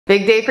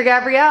Big day for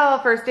Gabrielle,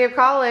 first day of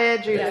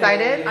college. Are you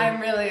excited?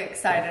 I'm really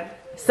excited.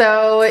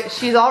 So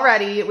she's all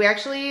ready.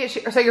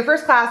 So your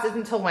first class is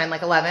until when,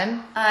 like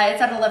 11?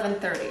 It's at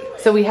 11:30.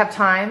 So we have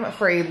time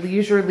for a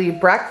leisurely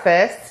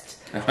breakfast.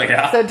 Oh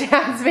yeah. So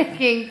Dad's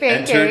making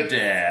pancakes.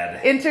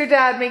 Enter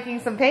Dad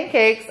making some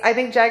pancakes. I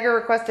think Jagger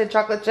requested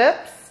chocolate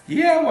chips.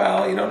 Yeah,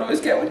 well, you don't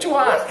always get what you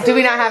want. Do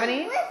we not have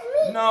any?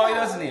 No, he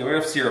doesn't eat. We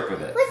have syrup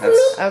with it.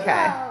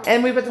 Okay.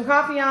 And we put some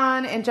coffee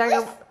on, and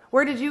Jagger,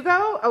 where did you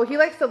go? Oh, he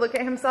likes to look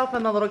at himself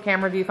in the little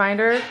camera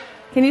viewfinder.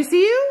 Can you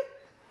see you?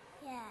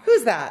 Yeah.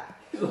 Who's that?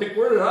 He's like,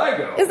 where did I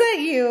go? Is that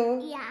you?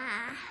 Yeah.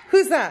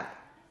 Who's that?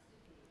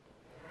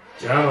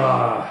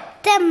 Gemma.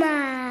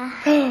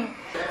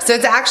 So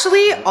it's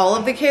actually all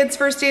of the kids'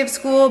 first day of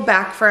school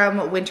back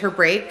from winter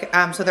break.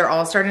 So they're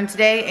all starting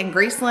today. And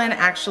Gracelynn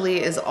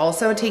actually is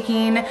also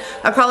taking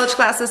a college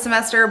class this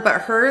semester,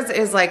 but hers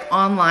is like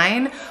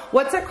online.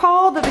 What's it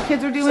called that the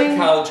kids are doing? It's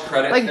like college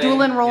credit Like thing, dual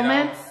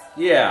enrollments? You know?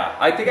 Yeah,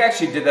 I think I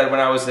actually did that when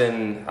I was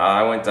in,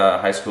 I went to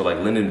high school like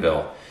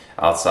Lindenville,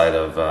 outside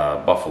of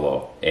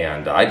Buffalo,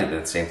 and I did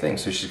the same thing.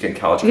 So she's getting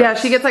college credit. Yeah,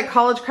 she gets like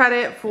college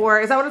credit for,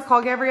 is that what it's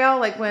called, Gabrielle?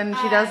 Like when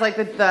she does like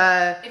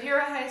the If you're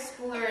a high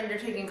schooler and you're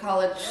taking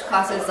college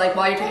classes, like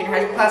while you're taking your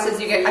high school classes,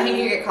 I think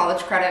you get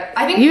college credit.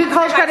 I think you get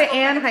college credit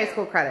and high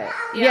school credit.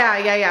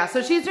 Yeah.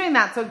 So she's doing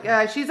that.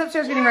 So she's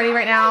upstairs getting ready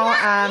right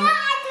now.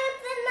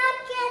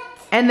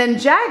 And then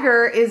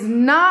Jagger is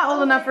not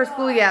old enough for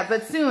school yet,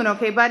 but soon,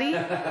 okay, buddy?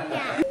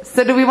 Yeah.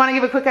 So do we want to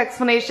give a quick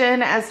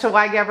explanation as to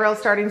why Gabrielle's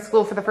starting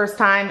school for the first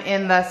time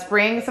in the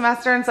spring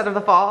semester instead of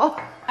the fall?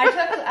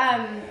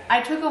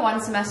 I took a 1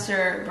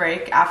 semester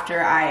break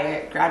after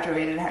I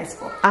graduated high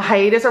school. A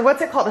hiatus, or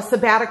what's it called? A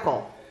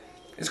sabbatical.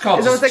 It's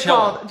called Just chill.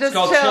 called? Just it's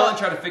called chill and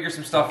try to figure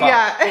some stuff out.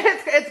 Yeah,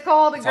 it's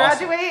called It's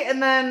graduate awesome.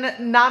 and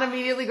then not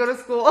immediately go to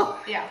school.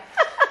 Yeah.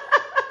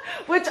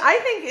 Which I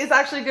think is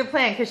actually a good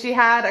plan because she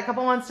had a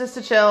couple months just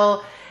to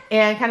chill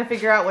and kind of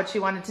figure out what she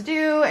wanted to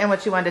do and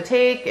what she wanted to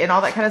take and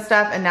all that kind of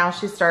stuff, and now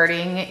she's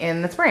starting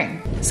in the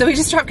spring. So we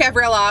just dropped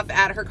Gabrielle off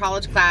at her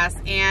college class,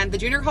 and the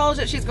junior college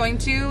that she's going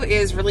to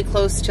is really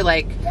close to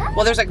like,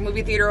 well, there's like a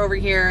movie theater over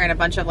here and a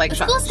bunch of like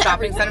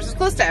shopping centers. It's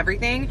close to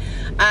everything.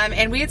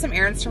 And we had some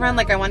errands to run.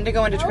 Like I wanted to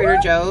go into Trader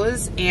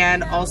Joe's,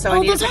 and also I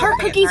needed those heart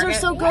cookies are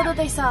so good that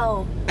they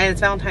sell. And it's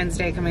Valentine's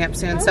Day coming up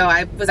soon, so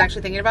I was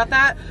actually thinking about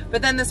that.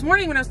 But then this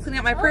morning when I was cleaning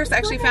up my purse, I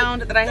actually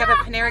found that I have a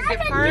Panera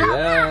gift card.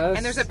 Yes.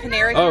 And there's a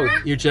Panera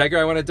Oh, you Jagger,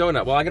 I want a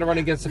donut. Well, I'm gonna run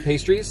against the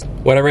pastries.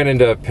 When I ran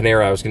into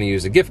Panera, I was gonna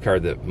use a gift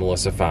card that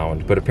Melissa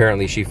found, but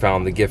apparently she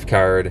found the gift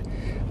card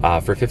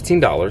for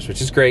 $15,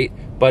 which is great,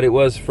 but it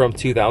was from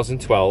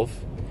 2012.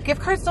 Gift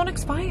cards don't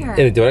expire. And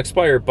it don't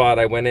expire, but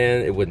I went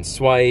in, it wouldn't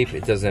swipe,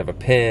 it doesn't have a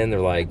pin.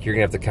 They're like, you're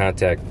gonna have to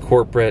contact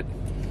corporate.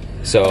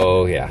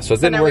 So yeah, so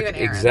it didn't work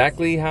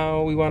exactly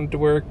how we wanted to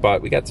work,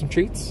 but we got some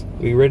treats.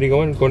 We ready to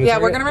go in? Yeah,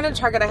 we're gonna run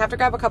into Target. I have to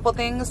grab a couple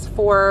things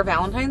for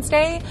Valentine's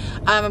Day.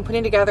 I'm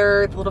putting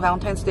together the little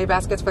Valentine's Day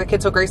baskets for the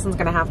kids, so Gracelynn's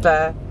gonna have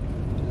to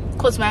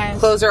close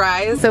her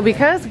eyes. So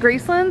because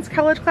Gracelynn's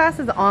college class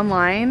is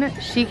online,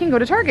 she can go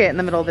to Target in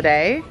the middle of the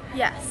day.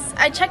 Yes,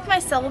 I checked my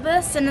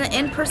syllabus, and the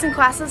in-person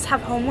classes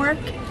have homework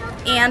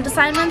and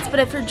assignments, but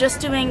if you're just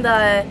doing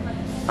the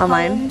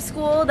online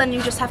homeschool, then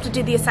you just have to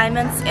do the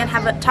assignments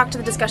and talk to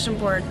the discussion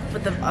board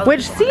with the other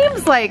Which people.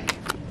 seems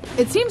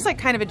like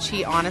kind of a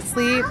cheat,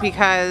 honestly,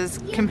 because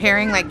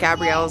comparing like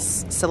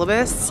Gabrielle's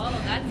syllabus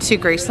to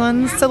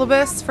Gracelynn's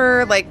syllabus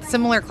for like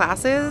similar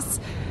classes,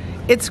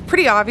 it's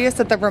pretty obvious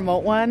that the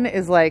remote one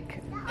is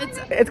like,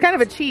 it's kind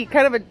of a cheat,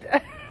 kind of a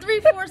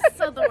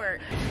 3/4 of the work.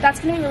 That's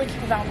gonna be really cute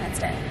for Valentine's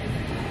Day.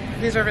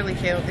 These are really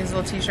cute, these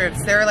little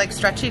t-shirts. They're like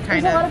stretchy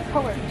kind There's of. a lot of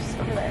colors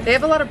over there. They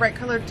have a lot of bright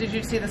colors. Did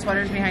you see the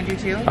sweaters behind you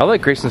too? I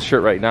like Grayson's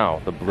shirt right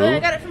now, the blue. I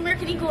got it from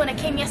American Eagle and it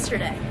came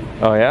yesterday.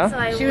 Oh yeah?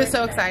 So She was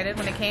so excited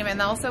when it came,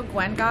 and also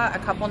Gwen got a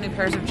couple new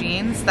pairs of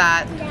jeans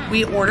that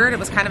we ordered. It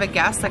was kind of a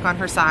guess, like on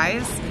her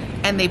size,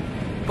 and they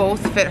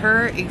both fit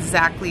her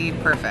exactly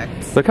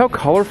perfect. Look how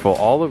colorful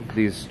all of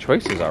these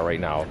choices are right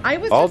now.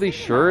 All these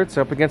shirts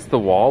up against the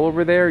wall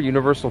over there,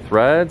 universal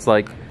threads,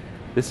 like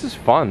this is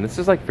fun. This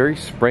is like very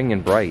spring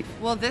and bright.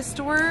 Well, this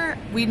store,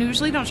 we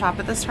usually don't shop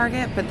at this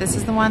Target, but this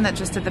is the one that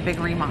just did the big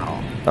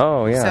remodel.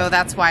 Oh yeah. So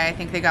that's why I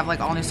think they got like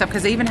all new stuff,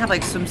 because they even have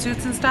like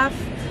swimsuits and stuff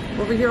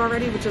over here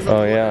already, which is a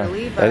little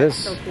early, but that is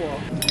so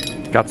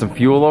cool. Got some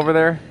fuel over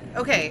there.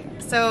 Okay,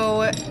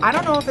 so I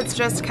don't know if it's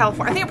just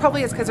California. I think it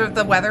probably is because of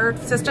the weather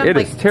system. It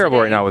is terrible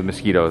right now with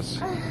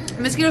mosquitoes.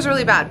 Mosquitoes are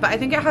really bad, but I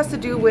think it has to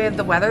do with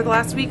the weather the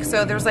last week.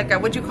 So there's like a,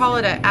 what'd you call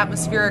it, an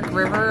atmospheric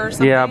river or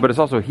something? Yeah, but it's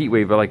also a heat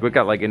wave, but like we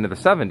got like into the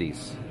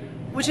 70s.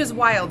 Which is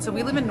wild. So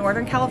we live in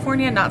Northern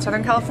California, not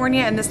Southern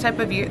California, and this time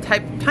of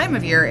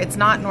year, it's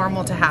not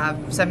normal to have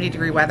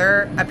 70-degree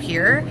weather up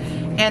here.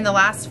 And the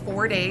last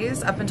 4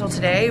 days up until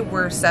today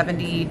were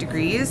 70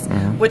 degrees,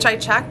 which I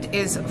checked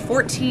is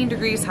 14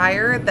 degrees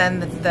higher than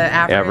the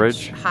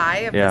average high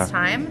of this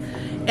time.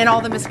 and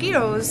all the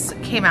mosquitoes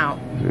came out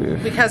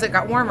because it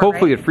got warmer.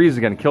 Hopefully right? it freezes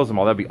again and kills them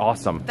all. That'd be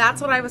awesome.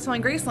 That's what I was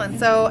telling Gracelynn.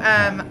 So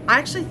I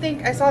actually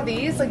think I saw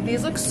these. Like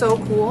these look so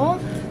cool.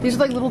 These are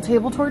like little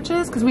table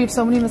torches because we have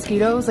so many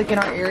mosquitoes like in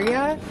our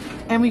area,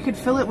 and we could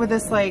fill it with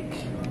this like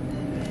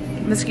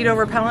mosquito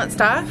repellent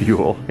stuff.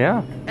 Fuel,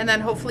 yeah. And then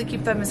hopefully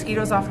keep the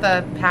mosquitoes off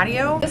the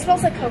patio. It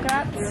smells like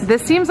coconuts.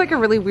 This seems like a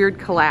really weird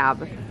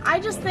collab. I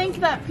just think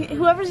that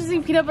whoever's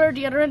using peanut butter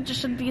deodorant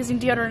just shouldn't be using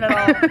deodorant at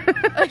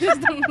all. I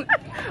just don't.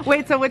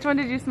 Wait, so which one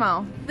did you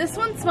smell? This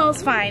one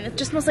smells fine. It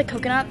just smells like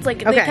coconuts.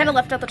 Like Okay. they kind of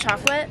left out the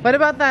chocolate. What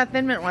about that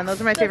Thin Mint one? Those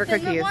are my favorite The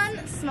Thin cookies. Mint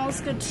one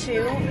smells good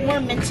too. More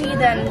minty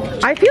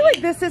than. I feel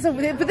like this is a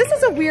weird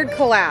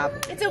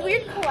collab. It's a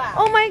weird collab.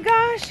 Oh my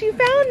gosh, you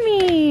found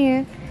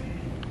me.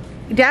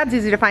 Dad's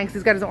easy to find because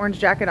he's got his orange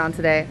jacket on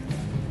today.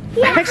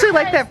 Yeah, I actually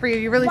like that for you.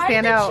 You really why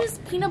stand did they out. choose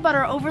peanut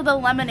butter over the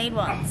lemonade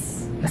ones?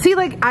 See,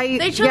 like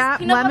They chose yeah,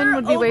 peanut lemon butter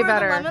would be way over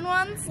better. The lemon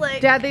ones,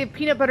 like. Dad, they have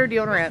peanut butter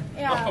deodorant.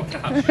 Yeah. Oh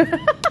gosh.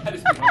 I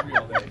just been hungry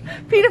all day.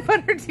 Peanut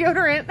butter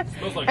deodorant.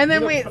 Smells like And then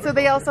peanut wait, butter. so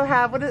they also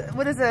have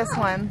what is this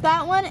one?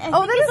 That one.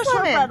 Oh, that is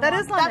lemon. That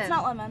is lemon. That's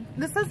not lemon.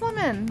 This is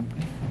lemon.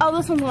 Oh,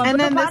 this one's lemon. And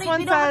But then the this body, one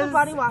they don't have a says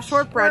body wash.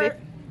 shortbread. for-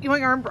 You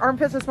want your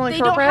armpits to smell like They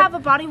don't shortbread? have a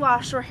body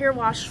wash or hair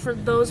wash for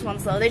those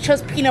ones though. They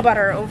chose peanut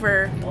butter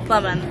over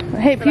lemon.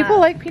 Hey, for people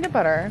that. like peanut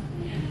butter.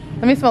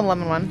 Let me smell the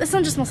lemon one. This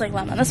one just smells like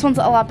lemon. This one's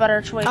a lot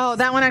better choice. Oh,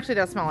 that one actually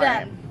does smell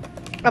alright.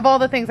 Then, Of all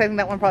the things, I think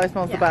that one probably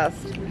smells the Yeah. best.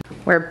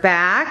 We're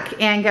back,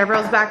 and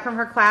Gabrielle's back from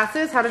her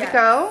classes. How did it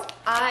go?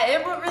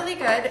 It went really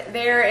good.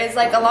 There is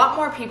like a lot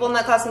more people in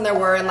that class than there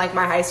were in like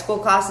my high school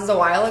classes a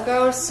while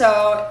ago.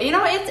 So, you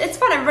know, it's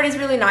fun. Everybody's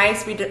really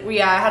nice. We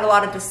had a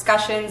lot of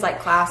discussions, like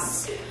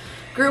class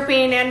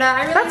grouping, and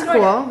I really That's enjoyed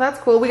cool. it. That's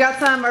cool. We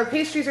got our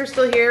pastries are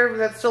still here.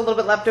 That's still a little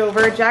bit left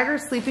over.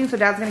 Jagger's sleeping, so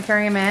Dad's gonna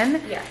carry him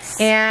in. Yes.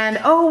 And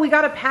oh, we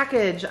got a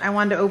package I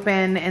wanted to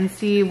open and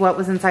see what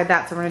was inside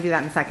that, so we're gonna do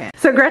that in a second.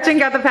 So Gretchen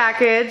got the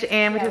package,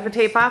 and we took the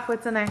tape off.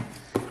 What's in there?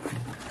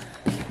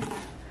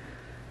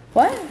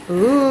 what?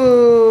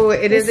 Ooh,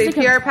 it is This a is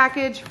like PR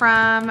package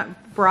from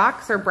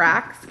Brock's or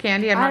Brax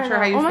Candy. I'm I not don't sure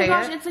how know. you Oh my say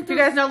gosh, it. it's like If you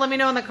those- guys know, let me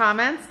know in the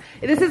comments.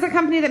 This is a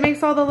company that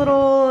makes all the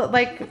little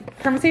like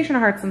conversation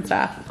hearts and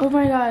stuff. Oh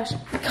my gosh.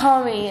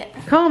 Call me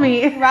Call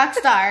me.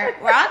 Rockstar.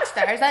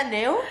 Rockstar, is that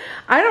new?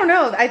 I don't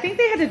know. I think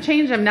they had to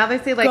change them. Now they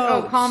say like,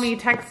 oh, call me,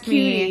 text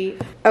me.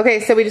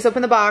 Okay, so we just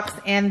opened the box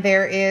and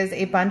there is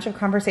a bunch of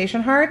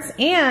conversation hearts,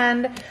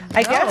 and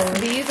I guess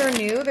these are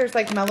new. There's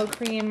like mellow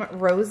cream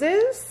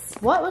roses.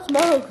 What's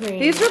mellow cream?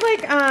 These are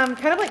like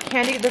kind of like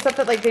candy, the stuff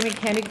that like they make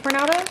candy corn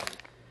out of.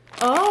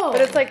 Oh.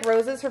 But it's like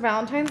roses for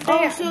Valentine's Day.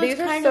 Oh, so These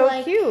it's are kinda so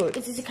like, cute.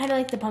 Is it kind of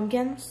like the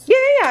pumpkins?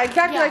 Yeah,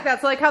 exactly Yeah. like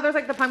that. So like how there's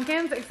like the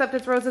pumpkins, except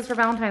it's roses for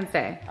Valentine's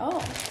Day.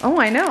 Oh.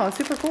 Oh, I know.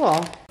 Super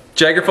cool.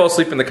 Jagger fell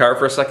asleep in the car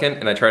for a second,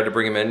 and I tried to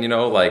bring him in, you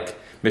know, like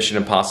Mission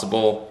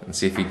Impossible, and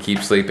see if he'd keep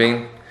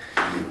sleeping.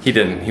 He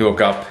didn't. He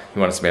woke up. He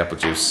wanted some apple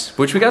juice,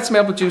 which we got some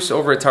apple juice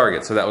over at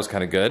Target, so that was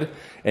kind of good.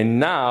 And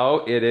now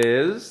it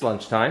is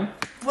lunchtime.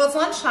 Well, it's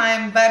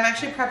lunchtime, but I'm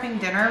actually prepping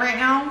dinner right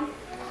now.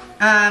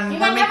 You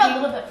might have a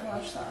little bit for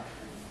lunch though.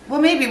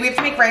 Well, maybe. We have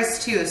to make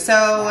rice too.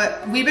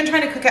 So we've been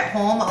trying to cook at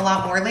home a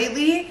lot more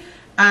lately,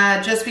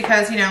 just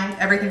because, you know,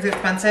 everything's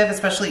expensive,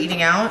 especially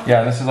eating out.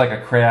 Yeah, this is like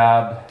a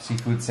crab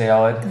seafood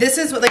salad. This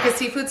is like a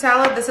seafood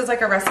salad. This is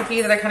like a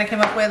recipe that I kind of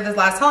came up with this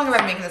last, how long have I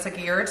been making this, like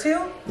a year or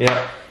two?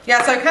 Yeah.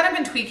 Yeah, so I've kind of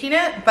been tweaking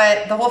it,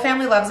 but the whole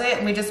family loves it,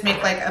 and we just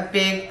make like a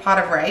big pot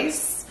of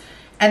rice,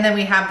 and then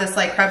we have this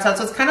like crab salad.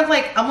 So it's kind of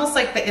like, almost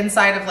like the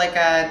inside of like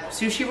a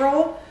sushi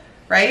roll,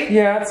 right?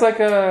 Yeah, it's like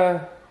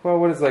a, well,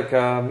 what is like,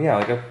 yeah,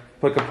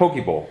 like a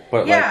poke bowl,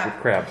 but Yeah. like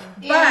with crab.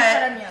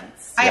 But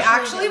onions. I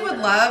actually would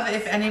love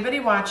if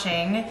anybody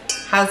watching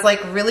has like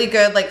really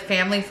good like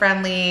family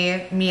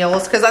friendly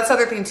meals, because that's the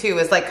other thing too,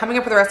 is like coming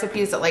up with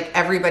recipes that like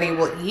everybody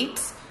will eat,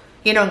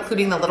 you know,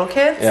 including the little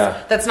kids.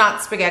 Yeah. That's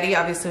not spaghetti.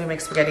 Obviously we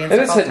make spaghetti and It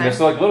stuff is all hit the and time. miss.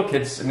 So like little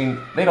kids, I mean,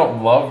 they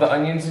don't love the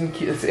onions and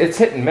it's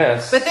hit and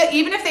miss. But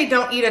even if they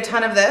don't eat a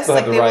ton of this, They'll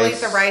like have they the will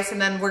rice. eat the rice,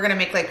 and then we're gonna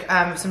make like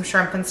some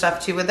shrimp and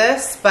stuff too with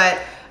this. But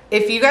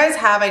if you guys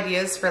have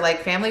ideas for like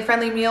family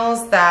friendly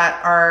meals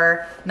that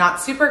are not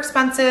super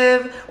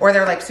expensive, or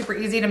they're like super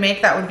easy to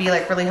make, that would be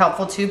like really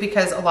helpful too,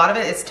 because a lot of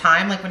it is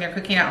time. Like when you're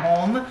cooking at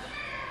home,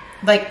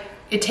 like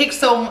it takes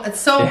so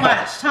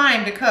much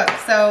time to cook.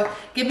 So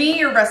give me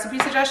your recipe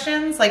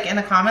suggestions like in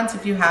the comments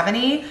if you have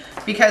any,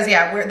 because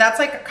yeah, that's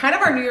like kind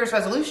of our New Year's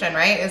resolution,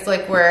 right? It's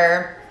like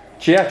we're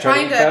yeah, try to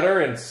trying eat to-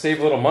 better and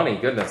save a little money.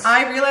 Goodness.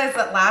 I realized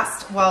that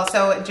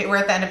so we're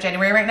at the end of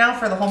January right now.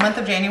 For the whole month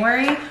of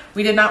January,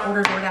 we did not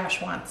order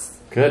DoorDash once.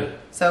 Good.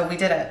 So we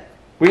did it.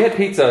 We had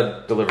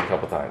pizza delivered a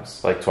couple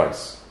times, like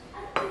twice,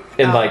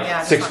 in Oh, like yeah,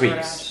 just 6 not weeks.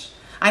 DoorDash.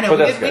 I know, But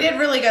we that's did, we good. did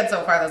really good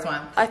so far this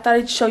month. I thought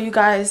I'd show you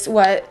guys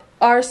what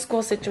our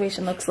school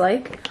situation looks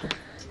like.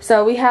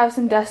 So we have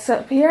some desks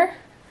up here.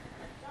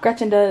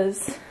 Gretchen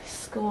does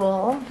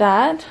School.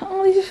 that.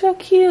 Oh, these are so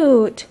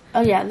cute.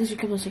 Oh yeah, these are a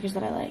couple of stickers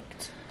that I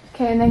liked.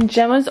 Okay, and then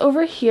Gemma's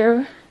over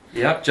here.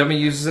 Yep, Gemma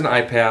uses an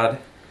iPad,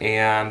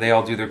 and they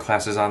all do their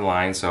classes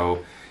online,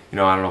 so You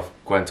know, I don't know if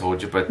Gwen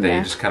told you, but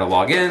they just kind of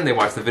log in, they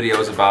watch the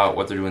videos about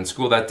what they're doing in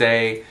school that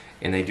day,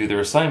 and they do their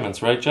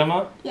assignments, right,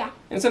 Gemma? Yeah.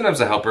 And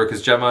sometimes I help her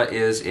because Gemma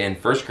is in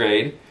 1st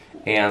grade,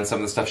 and some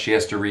of the stuff she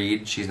has to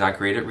read, she's not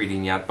great at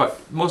reading yet,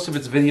 but most of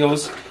it's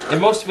videos, and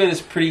most of it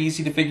is pretty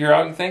easy to figure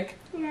out, you think?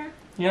 Yeah.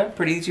 Yeah,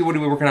 pretty easy. What are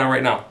we working on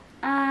right now?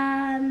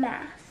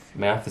 Math.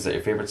 Math, is that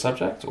your favorite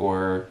subject,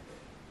 or?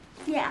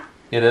 Yeah.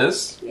 It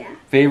is? Yeah.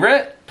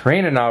 Favorite?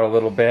 Training out a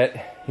little bit.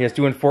 You guys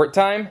doing fort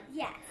time?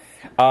 Yes.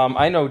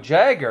 I know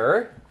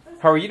Jagger.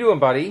 How are you doing,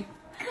 buddy?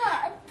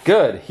 Good.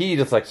 Good. He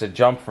just likes to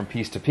jump from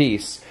piece to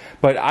piece.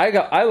 But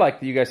I like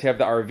that you guys have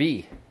the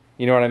RV.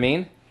 You know what I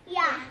mean?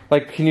 Yeah.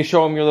 Like, can you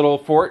show him your little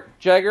fort,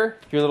 Jagger?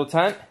 Your little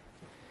tent?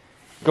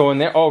 Go in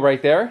there. Oh,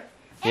 right there?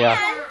 Yeah.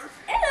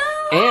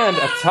 Hello. And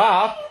a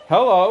top.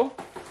 Hello.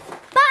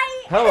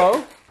 Bye.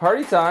 Hello.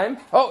 Party time.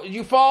 Oh, did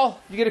you fall?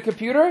 Did you get a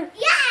computer?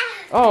 Yeah.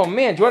 Oh,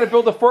 man. Do you want to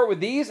build a fort with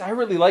these? I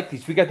really like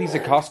these. We got these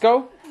at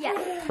Costco.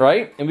 Yeah.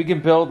 Right? And we can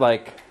build,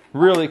 like,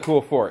 really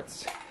cool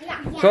forts.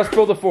 Yeah. So let's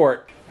build a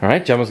fort. All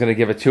right, Gemma's going to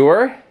give a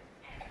tour.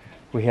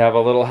 We have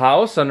a little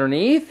house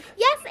underneath.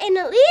 Yes, and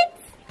it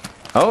leads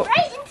Oh.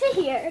 right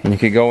into here. And you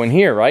could go in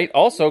here, right?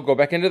 Also, go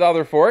back into the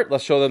other fort.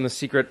 Let's show them the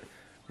secret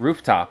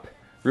rooftop.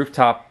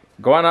 Rooftop.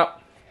 Go on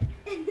up.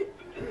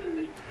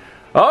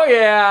 Oh,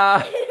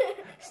 yeah.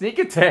 Sneak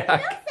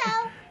attack.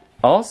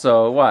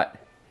 Also, what?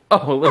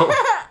 Oh, a little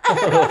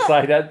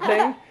side head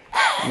thing.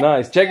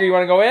 Nice. Jagger, you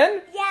want to go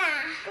in?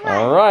 Yeah.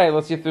 All right,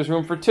 let's see if there's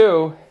room for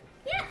 2.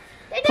 Yeah.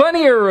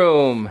 Plenty of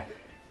room.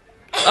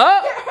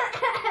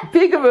 Oh,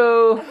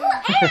 peekaboo.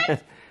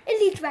 And it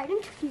leads right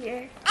into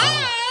here.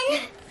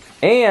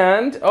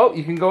 And, oh,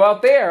 you can go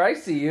out there. I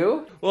see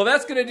you. Well,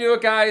 that's going to do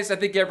it, guys. I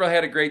think Gabrielle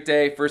had a great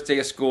day. First day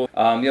of school.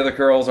 The other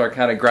girls are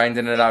kind of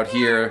grinding it out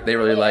here. They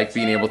really like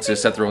being able to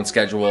set their own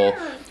schedule,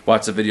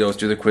 watch the videos,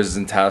 do the quizzes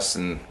and tests,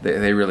 and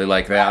they really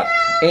like that.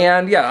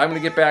 And, yeah, I'm going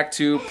to get back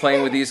to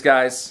playing with these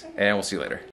guys, and we'll see you later.